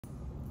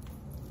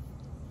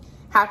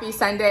Happy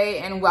Sunday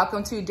and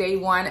welcome to day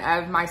one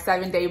of my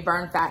 7-day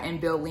Burn Fat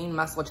and Build Lean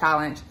Muscle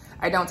Challenge.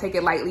 I don't take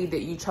it lightly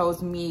that you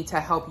chose me to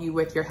help you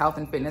with your health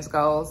and fitness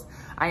goals.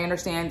 I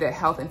understand that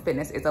health and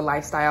fitness is a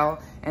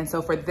lifestyle. And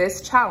so for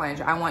this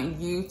challenge, I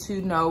want you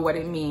to know what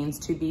it means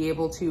to be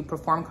able to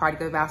perform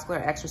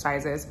cardiovascular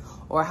exercises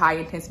or high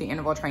intensity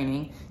interval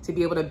training, to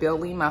be able to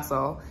build lean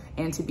muscle,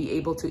 and to be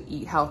able to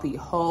eat healthy,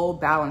 whole,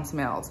 balanced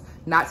meals,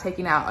 not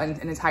taking out an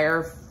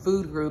entire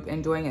food group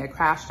and doing a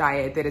crash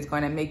diet that is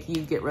going to make you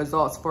get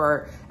results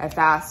for a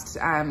fast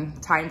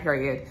time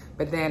period.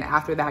 But then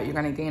after that, you're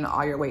going to gain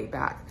all your weight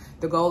back.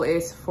 The goal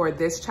is for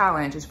this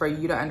challenge is for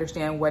you to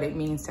understand what it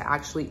means to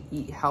actually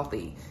eat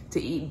healthy, to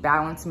eat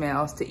balanced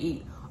meals, to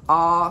eat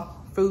all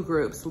food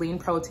groups, lean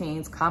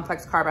proteins,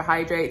 complex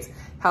carbohydrates,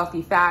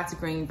 healthy fats,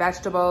 green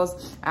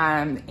vegetables,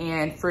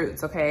 and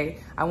fruits, okay?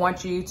 I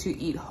want you to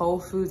eat whole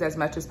foods as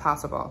much as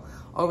possible.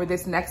 Over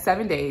this next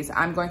 7 days,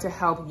 I'm going to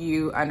help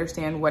you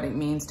understand what it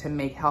means to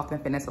make health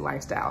and fitness a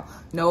lifestyle.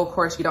 No, of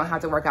course, you don't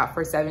have to work out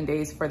for 7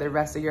 days for the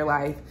rest of your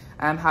life.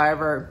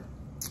 However,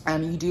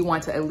 you do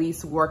want to at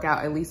least work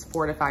out at least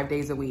 4 to 5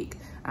 days a week.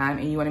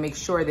 And you want to make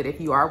sure that if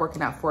you are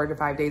working out 4 to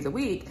 5 days a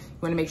week, you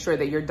want to make sure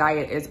that your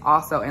diet is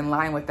also in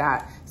line with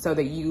that, so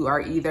that you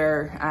are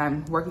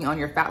either working on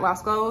your fat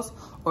loss goals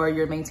or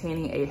you're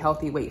maintaining a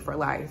healthy weight for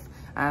life.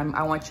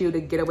 I want you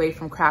to get away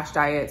from crash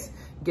diets,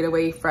 get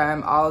away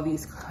from all of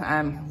these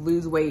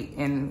lose weight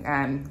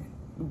and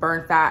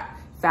burn fat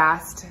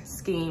fast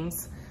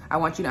schemes. I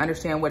want you to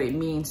understand what it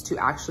means to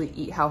actually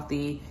eat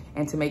healthy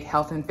and to make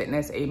health and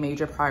fitness a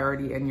major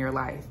priority in your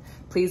life.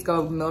 Please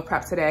go meal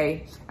prep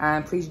today.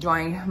 Please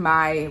join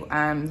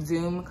my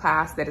Zoom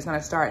class that is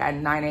gonna start at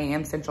 9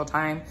 a.m. Central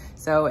Time.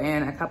 So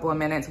in a couple of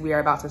minutes, we are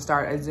about to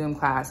start a Zoom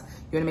class.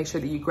 You wanna make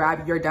sure that you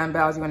grab your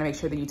dumbbells. You wanna make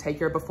sure that you take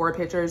your before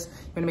pictures.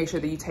 You wanna make sure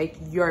that you take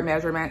your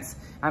measurements.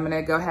 I'm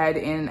gonna go ahead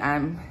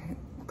and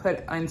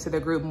put into the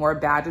group more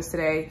badges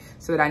today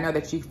so that I know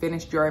that you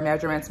finished your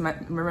measurements.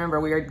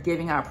 Remember, we are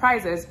giving out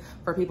prizes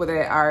for people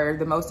that are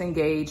the most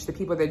engaged, the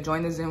people that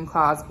join the Zoom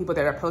calls, people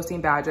that are posting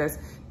badges.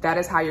 That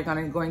is how you're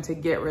going to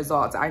get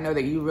results. I know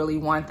that you really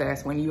want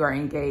this when you are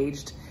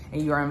engaged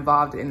and you are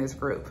involved in this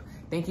group.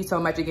 Thank you so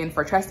much again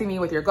for trusting me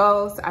with your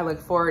goals. I look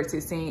forward to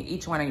seeing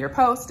each one of your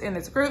posts in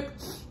this group.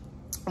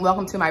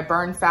 Welcome to my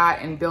Burn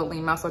Fat and Build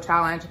Lean Muscle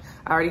Challenge.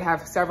 I already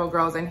have several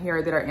girls in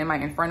here that are in my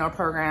Inferno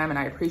program, and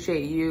I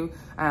appreciate you.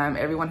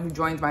 Everyone who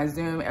joins my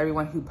Zoom,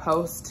 everyone who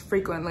posts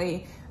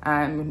frequently,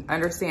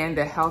 understand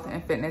that health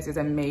and fitness is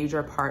a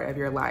major part of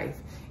your life.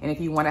 And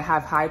if you want to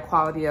have high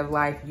quality of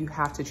life, you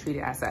have to treat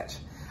it as such.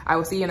 I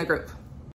will see you in the group.